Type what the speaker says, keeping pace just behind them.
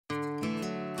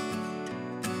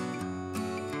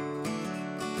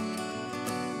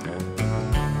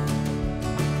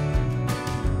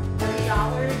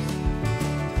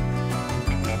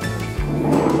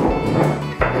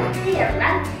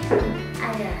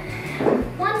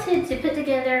wanted to put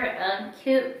together a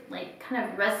cute, like kind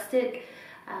of rustic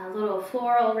little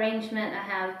floral arrangement. I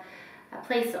have a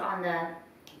place on the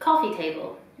coffee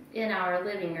table in our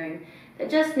living room that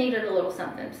just needed a little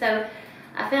something. So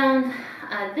I found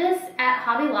this at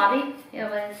Hobby Lobby. It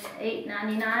was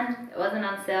 $8.99. It wasn't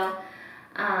on sale,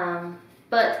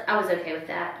 but I was okay with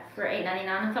that for $8.99.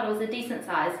 I thought it was a decent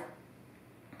size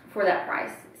for that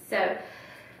price. So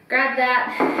grab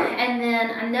that, and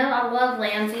then I know I love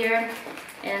lamb's ear,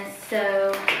 and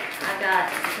so I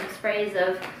got some sprays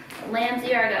of lamb's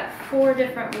ear. I got 4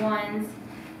 different ones,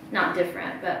 not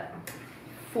different, but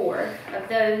 4 of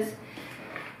those.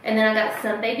 And then I got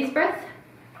some baby's breath.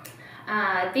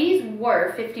 These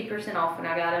were 50% off when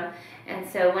I got them, and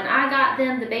so when I got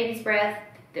them, the baby's breath,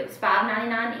 it was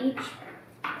 $5.99 each,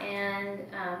 and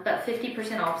but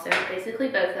 50% off, so basically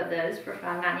both of those for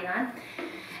 $5.99.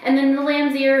 And then the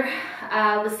lamb's ear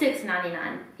was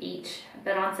 $6.99 each,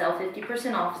 but on sale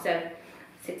 50% off, so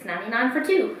 $6.99 for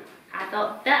 2. I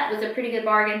thought that was a pretty good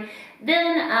bargain.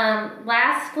 Then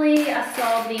lastly, I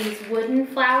saw these wooden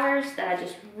flowers that I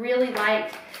just really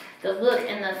liked the look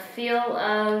and the feel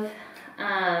of,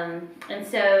 and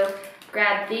so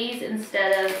grabbed these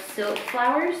instead of silk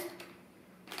flowers.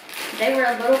 They were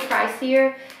a little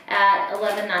pricier at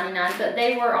 $11.99, but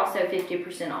they were also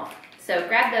 50% off. So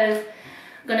grab those.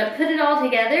 I'm gonna put it all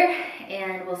together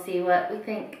and we'll see what we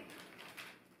think.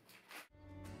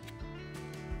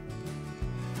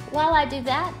 While I do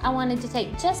that, I wanted to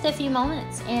take just a few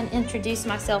moments and introduce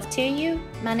myself to you.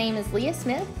 My name is Leah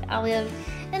Smith. I live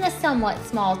in a somewhat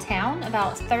small town,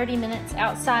 about 30 minutes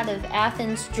outside of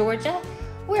Athens, Georgia.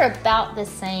 We're about the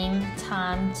same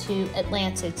time to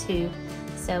Atlanta too.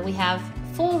 So we have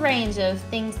full range of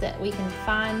things that we can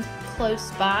find close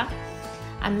by.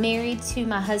 I'm married to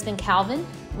my husband, Calvin.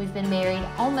 We've been married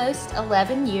almost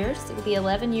 11 years. It will be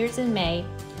 11 years in May.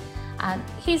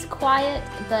 He's quiet,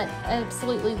 but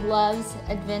absolutely loves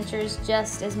adventures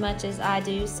just as much as I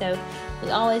do. So we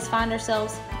always find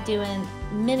ourselves doing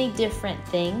many different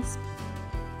things.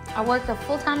 I work a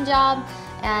full-time job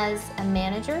as a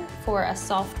manager for a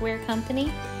software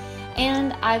company,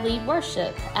 and I lead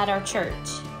worship at our church.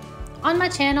 On my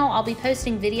channel, I'll be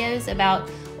posting videos about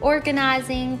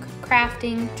organizing,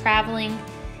 crafting, traveling,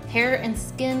 hair and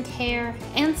skin care,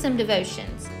 and some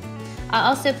devotions. I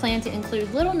also plan to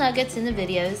include little nuggets in the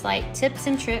videos like tips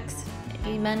and tricks,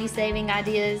 maybe money-saving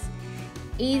ideas,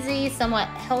 easy, somewhat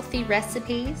healthy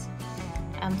recipes,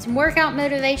 some workout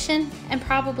motivation, and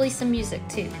probably some music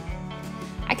too.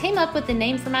 I came up with the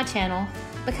name for my channel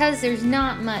because there's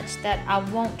not much that I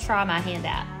won't try my hand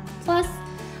at. Plus,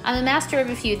 I'm a master of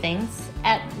a few things,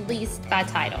 at least by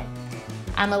title.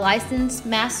 I'm a licensed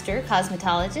master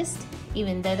cosmetologist,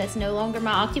 even though that's no longer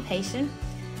my occupation,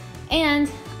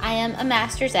 and I am a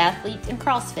master's athlete in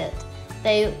CrossFit.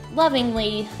 They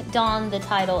lovingly don the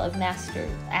title of master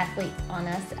athlete on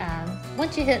us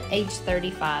once you hit age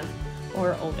 35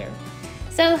 or older.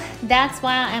 So that's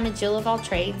why I'm a Jill of all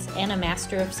trades and a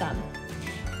master of some.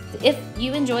 If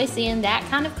you enjoy seeing that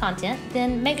kind of content,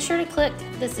 then make sure to click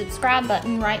the subscribe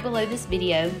button right below this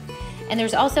video. And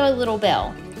there's also a little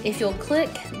bell. If you'll click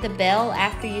the bell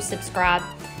after you subscribe,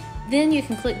 then you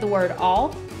can click the word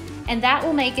all, and that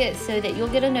will make it so that you'll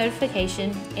get a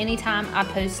notification anytime I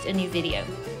post a new video.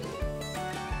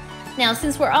 Now,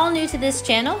 since we're all new to this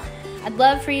channel, I'd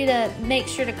love for you to make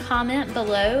sure to comment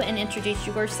below and introduce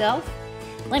yourself.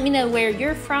 Let me know where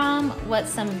you're from, what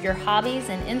some of your hobbies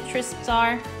and interests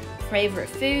are, favorite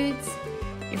foods,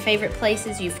 your favorite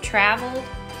places you've traveled.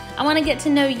 I want to get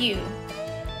to know you.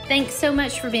 Thanks so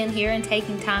much for being here and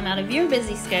taking time out of your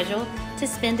busy schedule to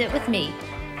spend it with me.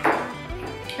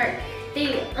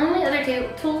 The only other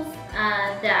tools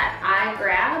that I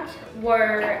grabbed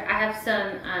were, I have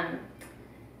some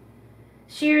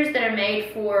shears that are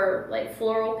made for like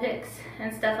floral picks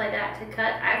and stuff like that to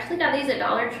cut. I actually got these at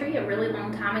Dollar Tree a really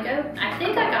long time ago. I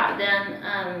think I got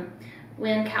them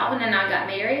when Calvin and I got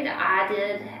married. I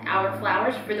did our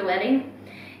flowers for the wedding,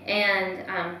 and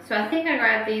so I think I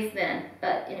grabbed these then.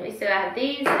 But anyway, so I have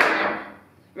these and then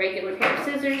regular pair of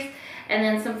scissors and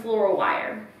then some floral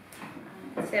wire.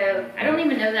 So I don't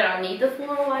even know that I'll need the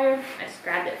floral wire. I just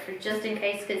grabbed it for just in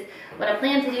case, because what I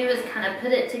plan to do is kind of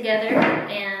put it together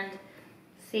and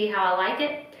see how I like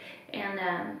it.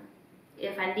 And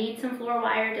if I need some floral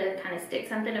wire to kind of stick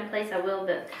something in place, I will,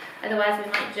 but otherwise we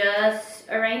might just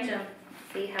arrange them,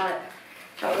 see how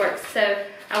it works. So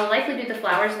I will likely do the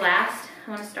flowers last. I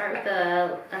want to start with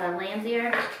the lamb's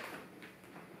ear.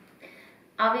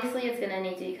 Obviously it's going to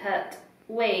need to be cut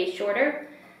way shorter.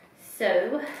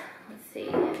 So let's see,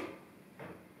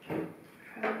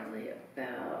 probably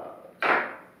about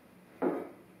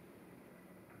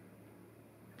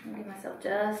myself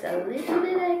just a little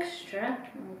bit extra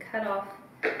and cut off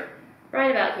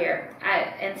right about here.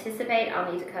 I anticipate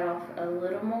I'll need to cut off a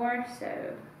little more,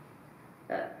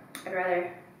 but I'd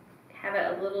rather have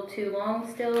it a little too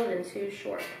long still than too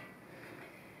short.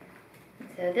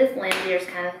 So this lambier is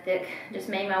kind of thick. Just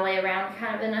made my way around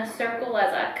kind of in a circle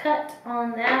as I cut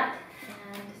on that.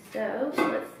 And so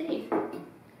let's see.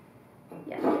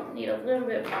 Yeah, need a little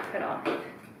bit more cut off.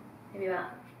 Maybe about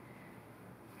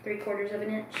 3/4 of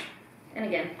an inch. And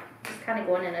again, just kind of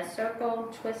going in a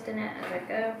circle, twisting it as I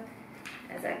go,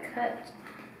 as I cut.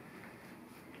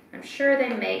 I'm sure they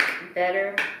make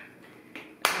better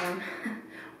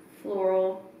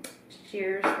floral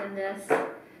shears than this,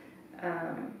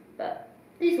 but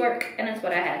these work, and it's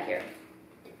what I had here.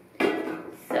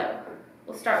 So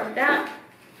we'll start with that.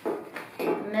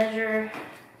 Measure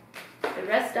the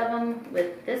rest of them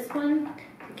with this one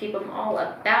to keep them all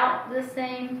about the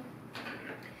same,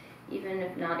 even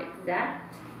if not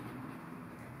exact.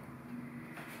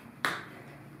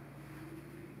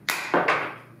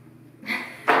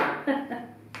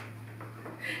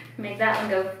 Make that one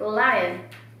go flying.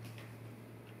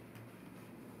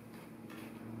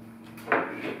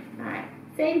 Alright,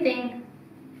 same thing.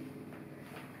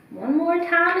 One more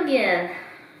time again.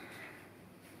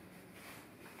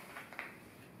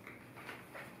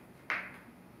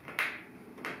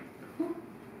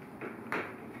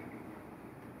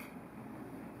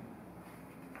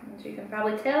 As you can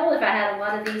probably tell, if I had a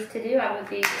lot of these to do, I would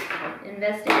be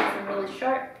investing in some really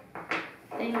sharp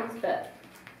things, but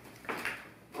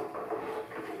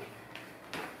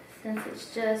since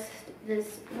it's just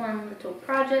this one little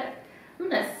project, I'm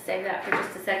going to save that for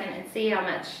just a second and see how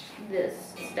much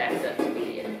this stacks up to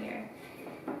be in here.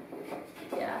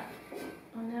 Yeah.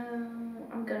 Oh no,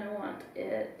 I'm going to want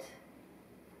it.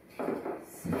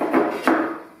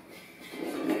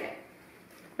 Okay.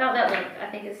 About that length, I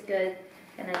think is good.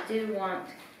 And I do want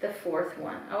the 4th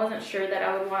one. I wasn't sure that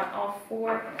I would want all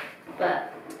 4,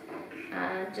 but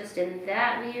just in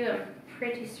that view, I'm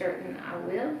pretty certain I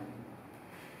will.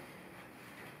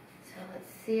 So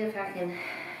let's see if I can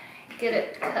get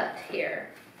it cut here.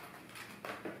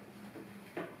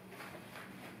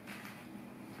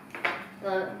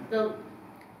 The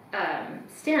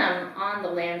stem on the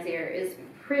lamb's ear is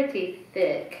pretty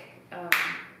thick. There's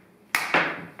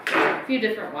a few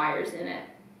different wires in it,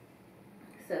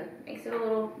 so it makes it a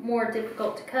little more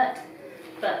difficult to cut,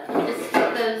 but we'll just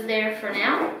stick those there for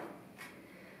now.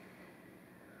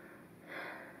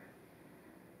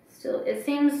 Still, it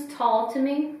seems tall to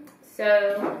me,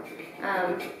 so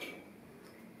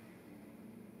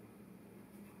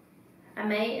I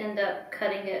may end up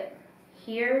cutting it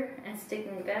here and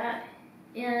sticking that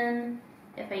in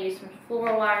if I use some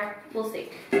floral wire. We'll see.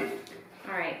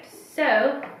 Alright,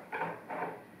 so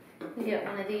we get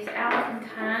one of these out and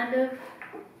kind of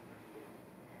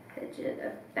pitch it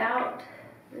about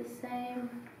the same.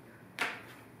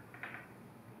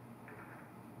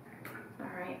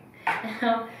 Alright,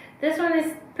 now this one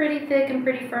is pretty thick and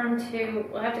pretty firm too.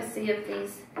 We'll have to see if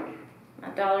these my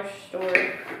dollar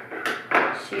store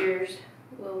shears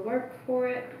will work for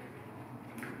it.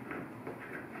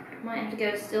 Might have to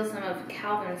go steal some of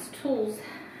Calvin's tools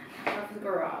out of the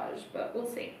garage, but we'll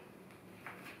see.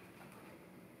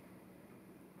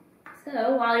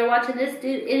 So while you're watching this,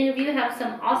 do any of you have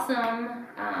some awesome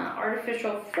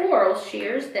artificial floral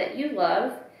shears that you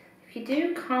love? If you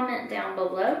do, comment down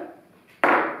below.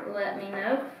 Let me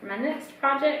know. For my next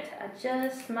project, I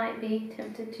just might be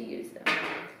tempted to use them.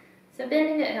 So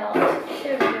bending it helps.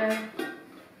 There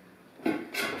we go.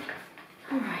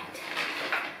 Alright.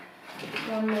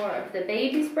 One more of the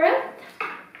baby's breath.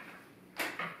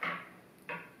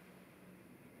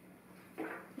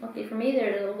 Lucky for me,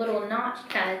 there's a little notch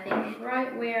kind of thing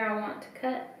right where I want to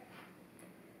cut,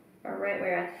 or right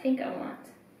where I think I want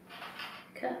to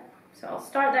cut. So I'll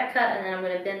start that cut and then I'm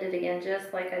going to bend it again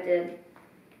just like I did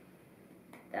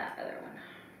that other one.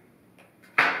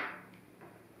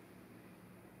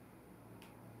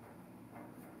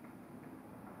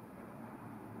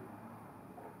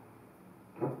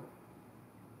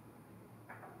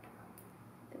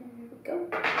 There we go.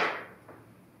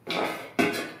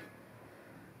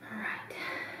 Alright.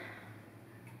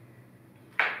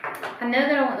 I know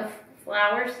that I want the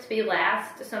flowers to be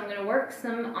last, so I'm going to work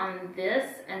some on this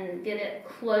and get it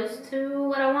close to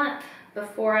what I want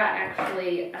before I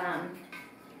actually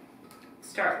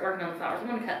start working on the flowers. I'm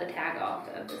going to cut the tag off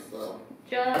of this little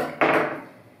jug.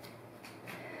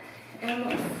 And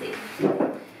let's see.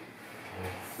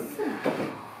 So.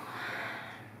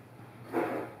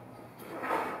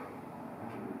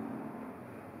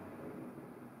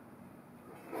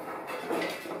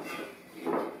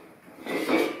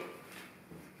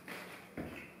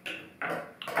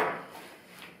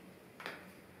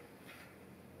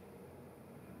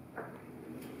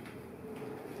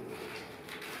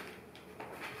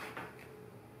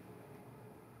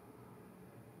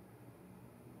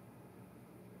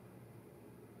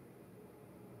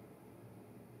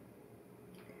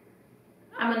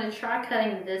 I'm going to try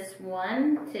cutting this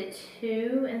 1 to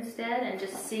 2 instead and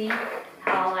just see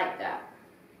how I like that.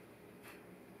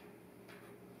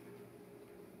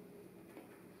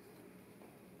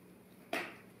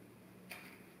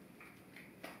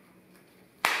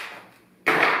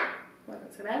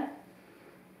 Wasn't so bad.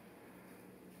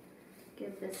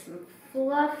 Give this some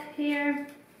fluff here.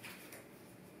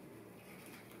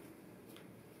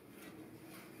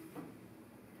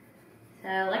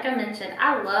 So, like I mentioned,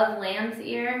 I love lamb's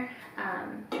ear,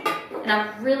 and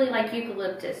I really like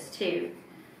eucalyptus too.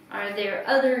 Are there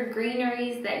other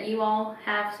greeneries that you all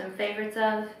have some favorites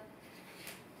of?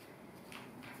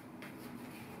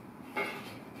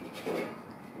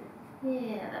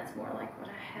 Yeah, that's more like what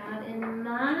I had in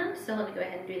mind. So let me go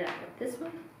ahead and do that with this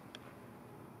one.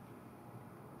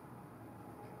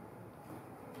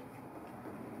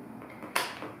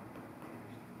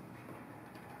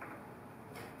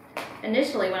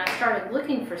 Initially, when I started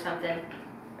looking for something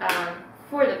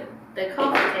for the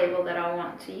coffee table that I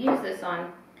want to use this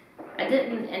on, I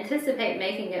didn't anticipate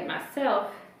making it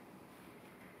myself,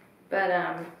 but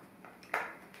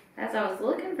as I was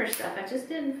looking for stuff, I just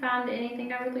didn't find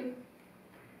anything I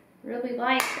really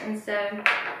liked, and so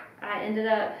I ended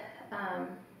up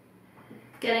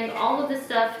getting all of the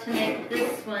stuff to make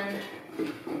this one,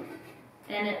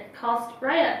 and it cost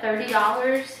right at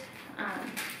 $30.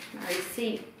 My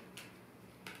receipt.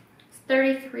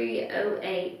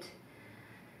 $33.08.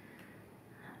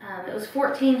 It was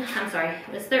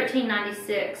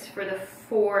 $13.96 for the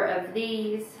 4 of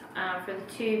these. For the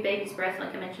 2 baby's breath,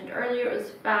 like I mentioned earlier, it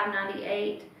was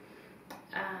 $5.98.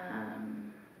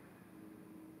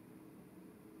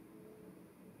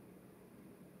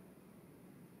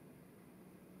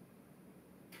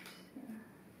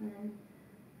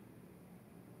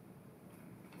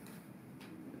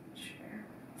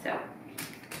 So.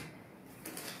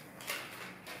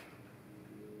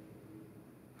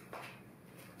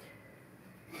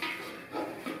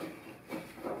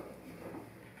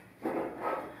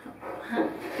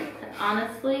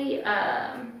 Honestly,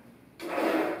 I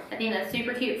think that's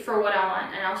super cute for what I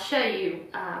want, and I'll show you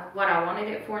what I wanted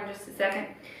it for in just a second.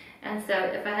 And so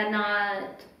if I had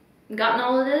not gotten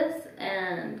all of this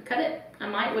and cut it,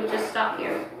 I would just stop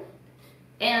here.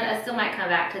 And I still might come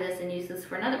back to this and use this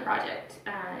for another project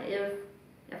if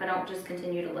I don't just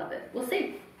continue to love it. We'll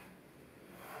see.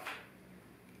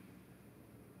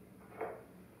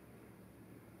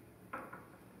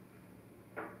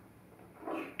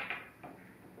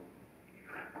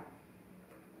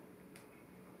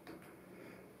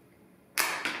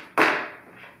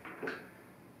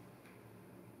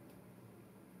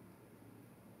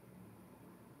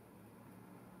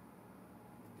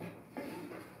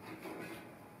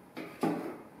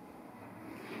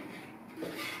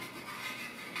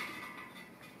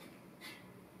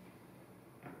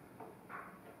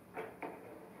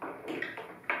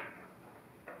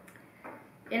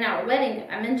 In our wedding,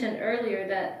 I mentioned earlier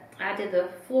that I did the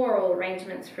floral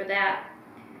arrangements for that,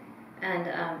 and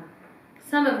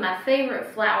some of my favorite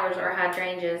flowers are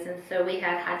hydrangeas, and so we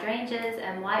had hydrangeas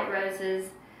and white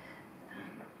roses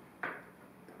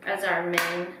as our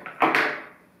main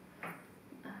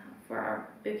for our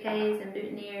bouquets and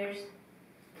boutonnieres.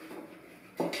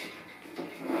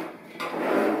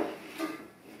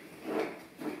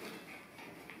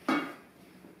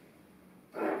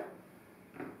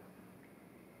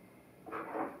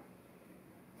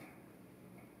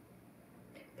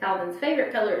 Calvin's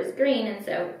favorite color is green, and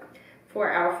so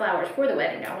for our flowers for the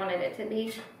wedding, I wanted it to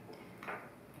be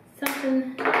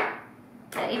something that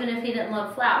even if he didn't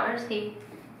love flowers, he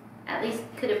at least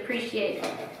could appreciate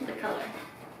the color.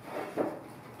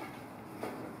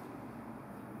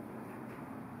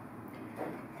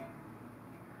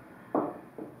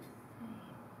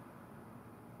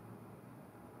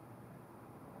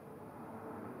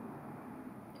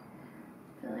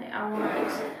 I want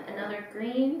another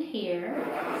green here,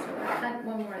 so I'll cut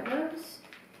one more of those.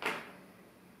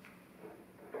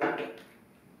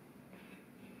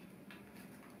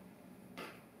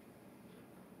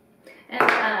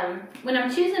 And when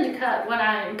I'm choosing to cut, what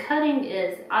I'm cutting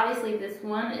is, obviously this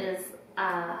one is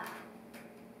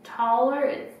taller.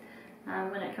 It's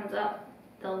when it comes up,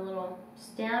 the little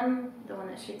stem, the one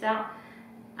that shoots out.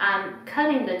 I'm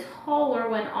cutting the taller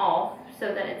one off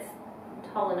so that it's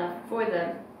tall enough for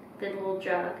the little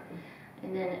jug,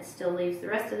 and then it still leaves the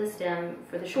rest of the stem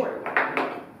for the shorter one.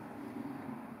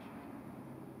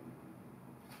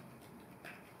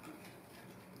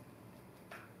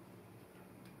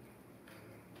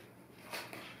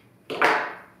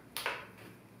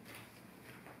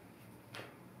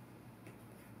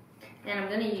 And I'm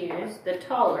going to use the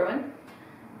taller one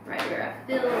right where I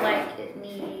feel like it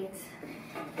needs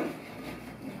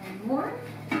one more.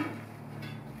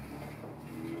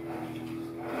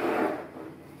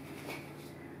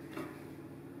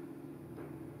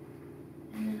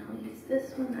 And then I'll use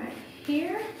this one right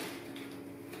here.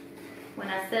 When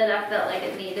I said I felt like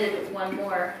it needed one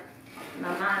more, in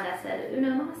my mind I said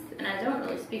uno mas, and I don't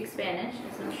really speak Spanish,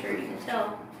 as I'm sure you can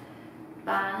tell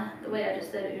by the way I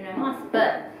just said uno mas.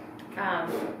 But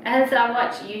as I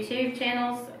watch YouTube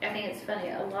channels, I think it's funny,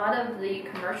 a lot of the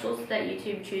commercials that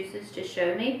YouTube chooses to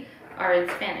show me are in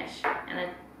Spanish, and I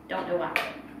don't know why.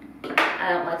 I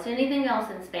don't watch anything else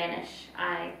in Spanish.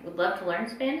 I would love to learn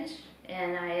Spanish,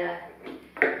 and I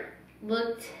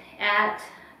looked at,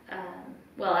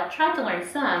 well, I tried to learn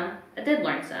some, I did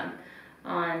learn some,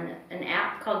 on an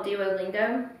app called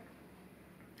Duolingo,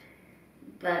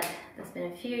 but that's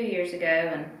been a few years ago,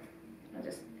 and I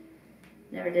just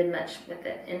never did much with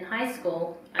it. In high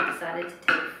school, I decided to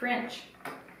take French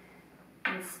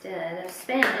instead of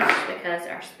Spanish because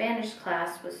our Spanish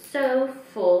class was so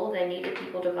full, they needed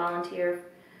people to volunteer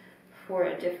for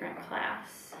a different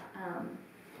class.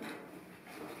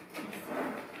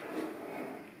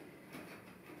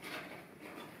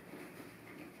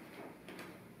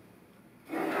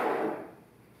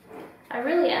 I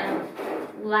really am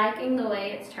liking the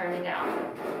way it's turning out,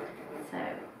 so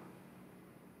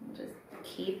I'll just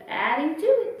keep adding to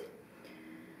it.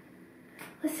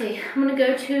 Let's see, I'm going to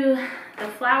go to the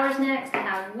flowers next. I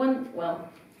have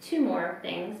two more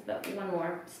things, but one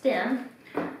more stem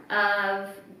of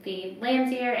the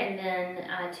lamb's ear, and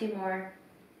then two more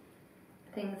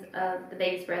things of the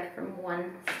baby's breath from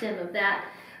one stem of that.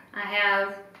 I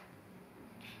have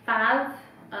 5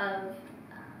 of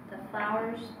the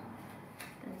flowers,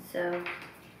 and so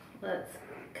let's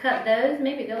cut those.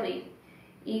 Maybe they'll be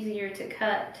easier to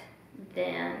cut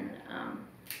than,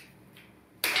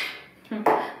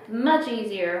 much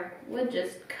easier. Wood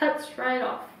just cuts right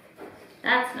off.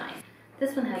 That's nice.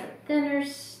 This one has a thinner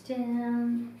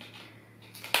stem.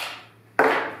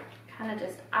 Kind of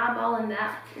just eyeballing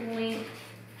that length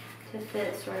to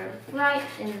fit sort of right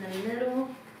in the middle.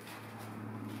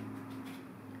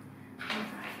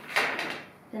 Alright.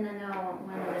 Then I know I want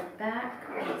one on the back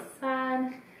or the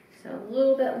side, so a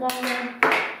little bit longer.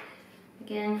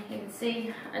 Again, you can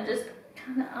see I just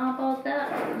kind of eyeballed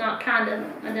that. Not kind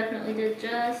of, I definitely did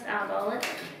just eyeball it.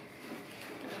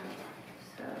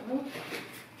 So we'll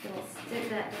stick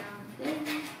that down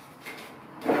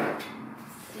there.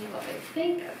 See what we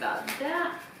think about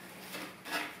that.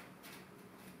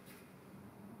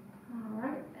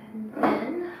 Alright, and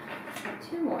then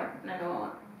 2 more. And I know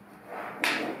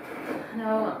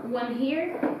I want one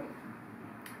here.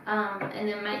 And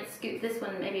then might scoot this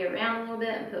one maybe around a little bit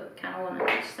and put kind of one on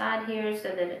each side here so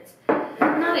that it's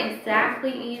not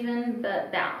exactly even,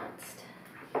 but balanced.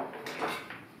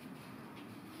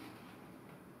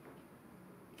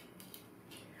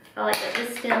 I like that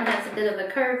this stem has a bit of a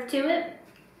curve to it.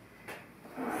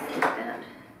 Let's see that.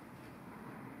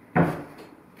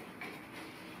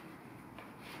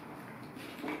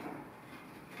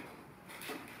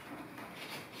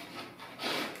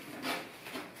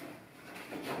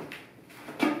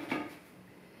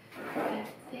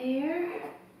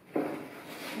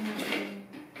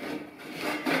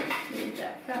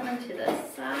 To the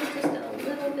side just a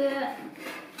little bit.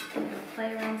 I'm going to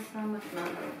play around some with my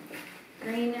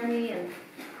greenery and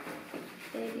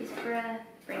baby's breath.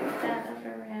 Bring that up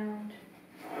around.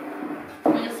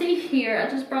 And you'll see here, I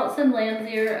just brought some lamb's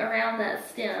ear around that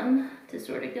stem to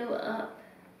sort of go up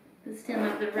the stem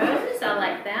of the rose. I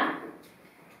like that.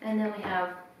 And then we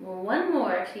have one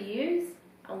more to use.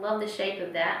 I love the shape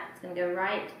of that. It's going to go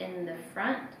right in the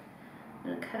front. I'm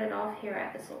going to cut it off here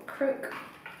at this little crook.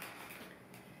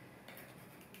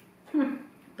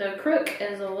 The crook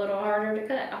is a little harder to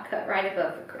cut. I'll cut right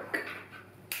above the crook.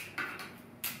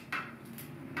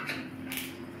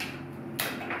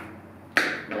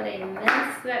 What a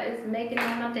mess that is making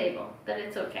on my table, but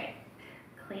it's okay.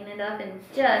 Clean it up in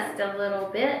just a little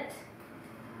bit.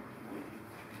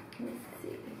 Let's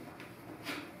see.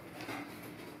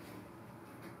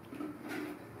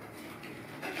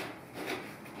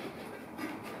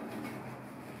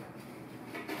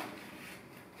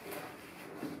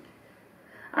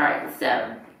 Alright,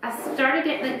 so I started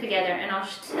getting it together, and I'll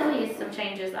tell you some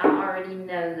changes I already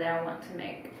know that I want to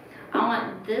make. I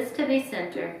want this to be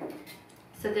center,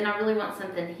 so then I really want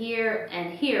something here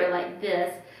and here like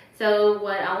this. So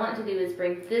what I want to do is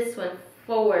bring this one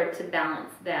forward to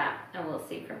balance that, and we'll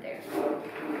see from there.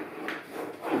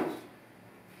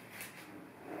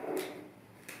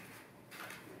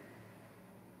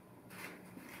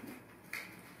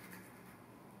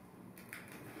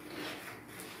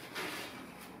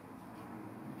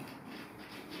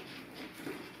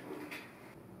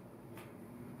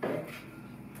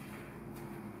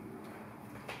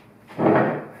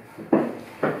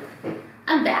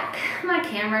 my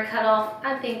camera cut off.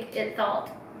 I think it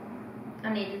thought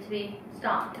I needed to be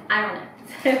stopped. I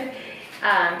don't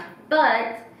know.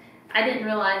 But I didn't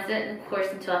realize it, of course,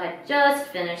 until I had just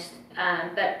finished.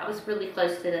 But I was really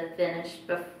close to the finish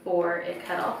before it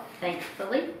cut off,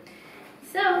 thankfully.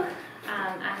 So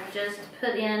I have just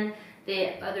put in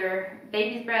the other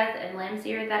baby's breath and lamb's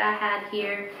ear that I had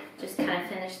here. Just kind of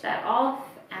finish that off.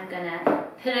 I'm gonna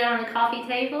put it on the coffee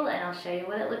table and I'll show you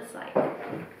what it looks like.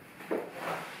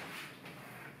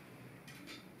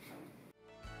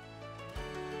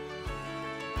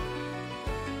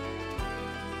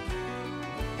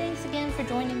 Thanks again for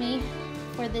joining me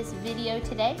for this video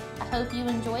today. I hope you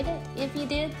enjoyed it. If you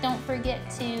did, don't forget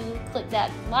to click that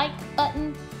like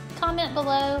button, comment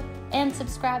below, and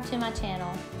subscribe to my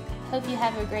channel. Hope you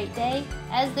have a great day.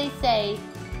 As they say,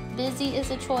 busy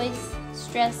is a choice,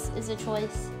 stress is a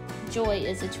choice, joy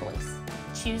is a choice.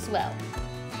 Choose well.